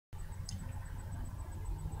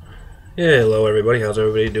Yeah, hello everybody. How's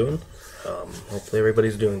everybody doing? Hopefully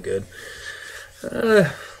everybody's doing good.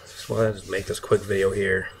 Just wanted to make this quick video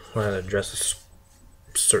here. Wanted to address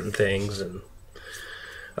certain things and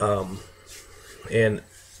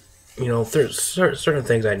there's certain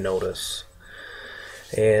things I notice,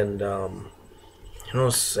 and I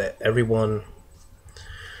notice that everyone,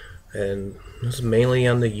 and this is mainly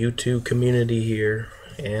on the YouTube community here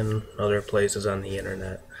and other places on the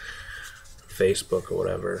internet, Facebook or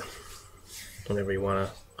whatever you wanna.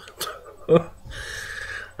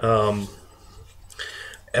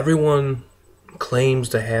 Everyone claims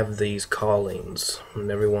to have these callings, and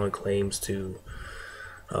everyone claims to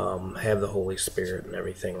have the Holy Spirit and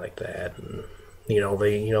everything like that. And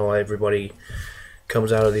everybody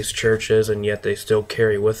comes out of these churches, and yet they still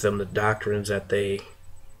carry with them the doctrines that they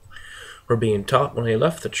were being taught when they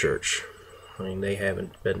left the church. I mean, they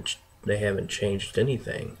haven't changed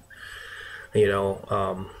anything. You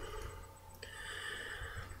know,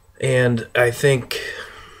 and I think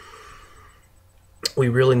we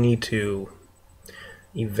really need to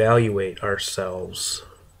evaluate ourselves.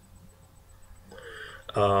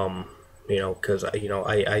 Because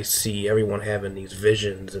I see everyone having these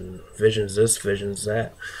visions and visions this, visions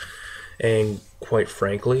that, and quite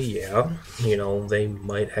frankly, yeah, they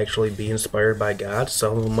might actually be inspired by God.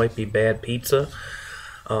 Some of them might be bad pizza.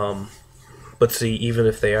 But see, even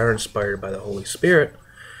if they are inspired by the Holy Spirit,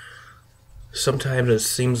 sometimes it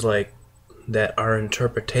seems like that our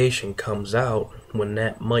interpretation comes out when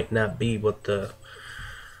that might not be what the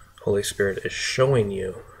Holy Spirit is showing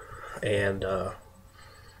you. And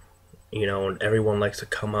and everyone likes to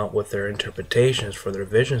come out with their interpretations for their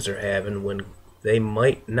visions they're having when they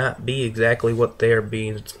might not be exactly what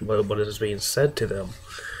what is being said to them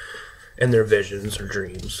in their visions or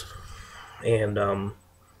dreams. And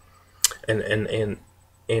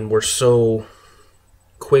and we're so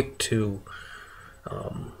quick to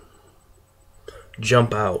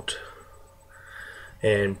jump out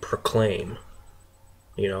and proclaim.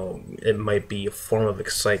 It might be a form of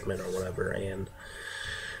excitement or whatever, and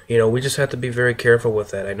we just have to be very careful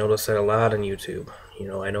with that. I notice that a lot on YouTube.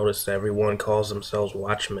 I notice that everyone calls themselves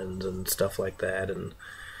watchmen and stuff like that, and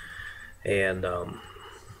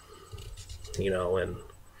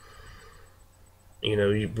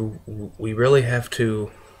we really have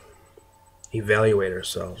to evaluate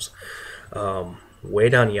ourselves.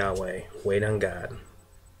 Wait on Yahweh, wait on God,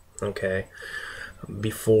 okay,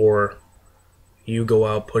 before you go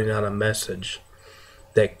out putting out a message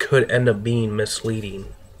that could end up being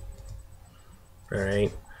misleading.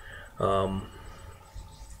 Alright?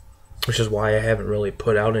 Which is why I haven't really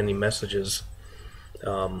put out any messages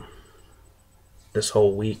this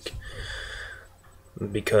whole week,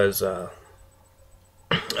 because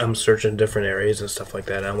I'm searching different areas and stuff like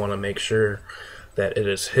that. I want to make sure that it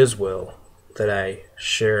is His will that I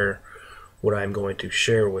share what I'm going to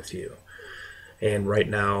share with you. And right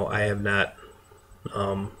now, I have not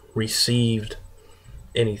received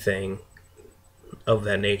anything of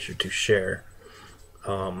that nature to share,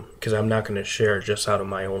 because I'm not going to share just out of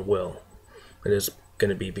my own will. It is going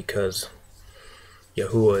to be because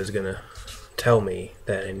Yahuwah is going to tell me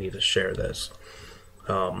that I need to share this,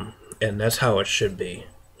 and that's how it should be.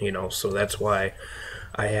 So that's why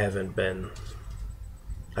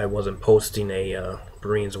I wasn't posting a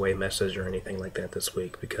Bereans Way message or anything like that this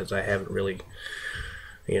week, because I haven't really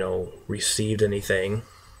received anything.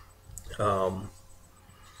 And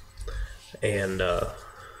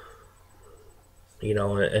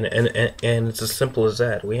it's as simple as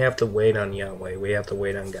that. We have to wait on Yahweh. We have to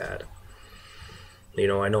wait on God. I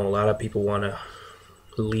know a lot of people want to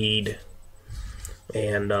lead,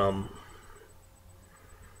 and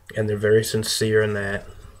they're very sincere in that,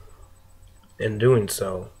 in doing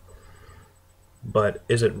so. But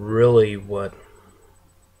is it really what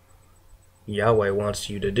Yahweh wants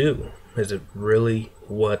you to do? Is it really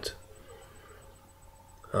what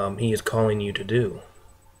He is calling you to do?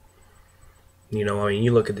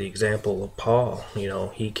 You look at the example of Paul.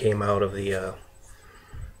 He came out of the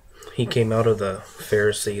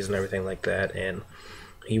Pharisees and everything like that, and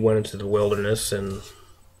he went into the wilderness, and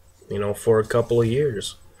for a couple of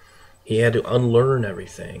years he had to unlearn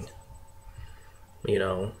everything.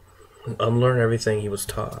 Unlearn everything he was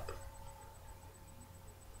taught.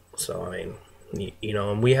 So and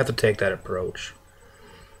we have to take that approach.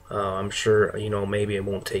 I'm sure maybe it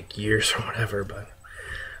won't take years or whatever, but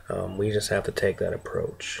we just have to take that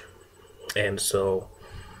approach. And so,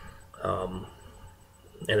 and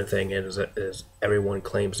the thing is everyone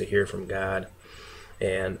claims to hear from God,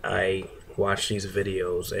 and I watch these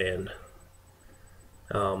videos, and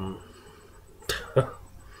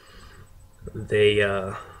they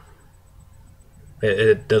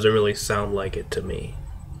It doesn't really sound like it to me,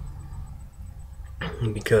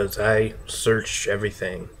 because I search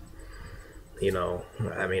everything. You know,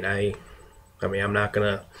 I'm not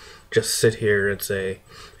gonna just sit here and say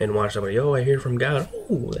and watch somebody. Oh, I hear from God.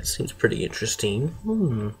 Oh, that seems pretty interesting.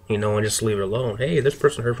 You know, and just leave it alone. Hey, this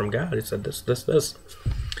person heard from God. He said this, this, this,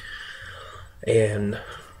 and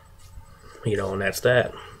you know, and that's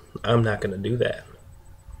that. I'm not gonna do that.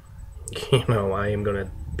 You know, I am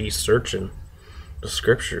gonna be searching the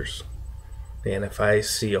scriptures, and if I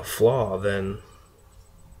see a flaw, then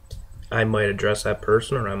I might address that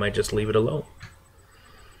person, or I might just leave it alone.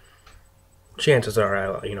 Chances are,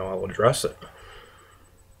 I'll address it.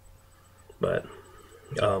 But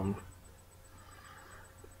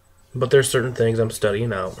there's certain things I'm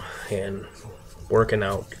studying out and working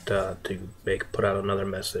out to put out another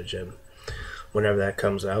message, and whenever that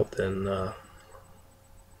comes out, then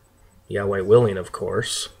Yahweh willing, of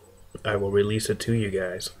course, I will release it to you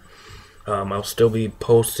guys. I'll still be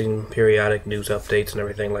posting periodic news updates and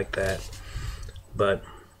everything like that, but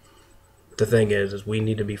the thing is we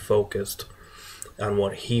need to be focused on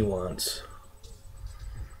what He wants,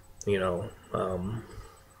 you know,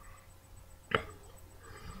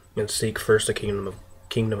 and seek first the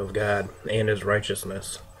kingdom of God and His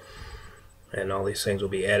righteousness, and all these things will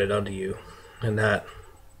be added unto you, and not,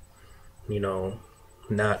 you know,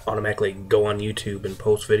 not automatically go on YouTube and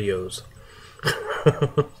post videos.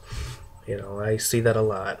 You know, I see that a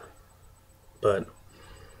lot, but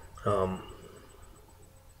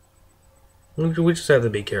we just have to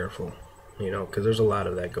be careful, you know, because there's a lot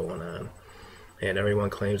of that going on, and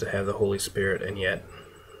everyone claims to have the Holy Spirit, and yet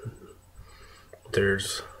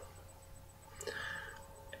there's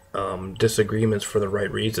disagreements for the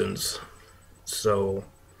right reasons. So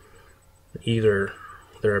either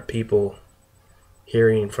there are people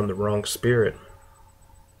hearing from the wrong spirit,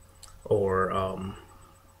 or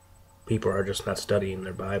people are just not studying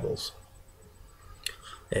their Bibles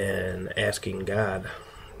and asking God,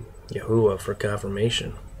 Yahuwah, for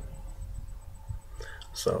confirmation.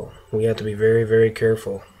 So we have to be very, very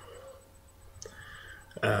careful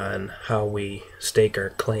on how we stake our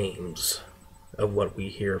claims of what we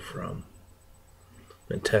hear from,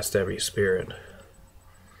 and test every spirit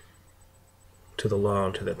to the law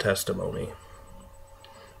and to the testimony.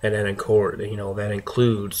 And then in court, you know, that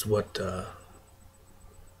includes what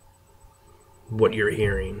you're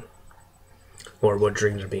hearing, or what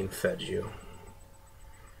dreams are being fed you.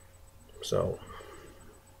 So,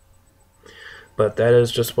 but that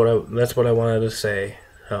is just that's what I wanted to say.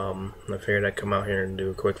 I figured I'd come out here and do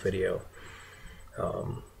a quick video,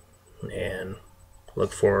 and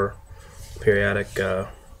look for periodic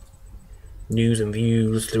news and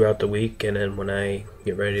views throughout the week, and then when I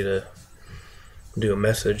get ready to do a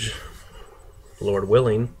message, Lord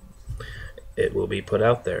willing, it will be put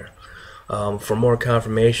out there. For more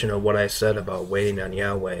confirmation of what I said about waiting on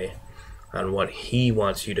Yahweh, on what He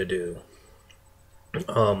wants you to do,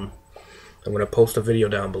 I'm going to post a video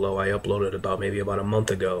down below. I uploaded maybe about a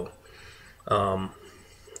month ago,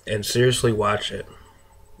 and seriously watch it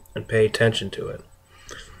and pay attention to it.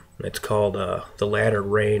 It's called The Latter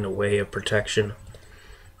Rain, A Way of Protection,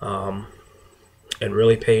 and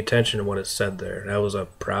really pay attention to what is said there. That was a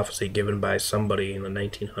prophecy given by somebody in the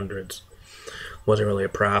 1900s. It wasn't really a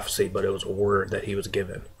prophecy, but it was a word that he was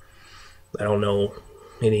given. I don't know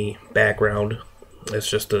any background. It's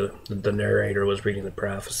just the narrator was reading the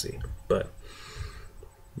prophecy. But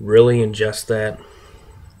really ingest that.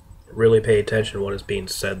 Really pay attention to what is being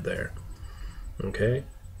said there. Okay?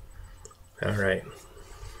 Alright.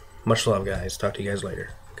 Much love, guys. Talk to you guys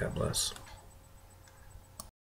later. God bless.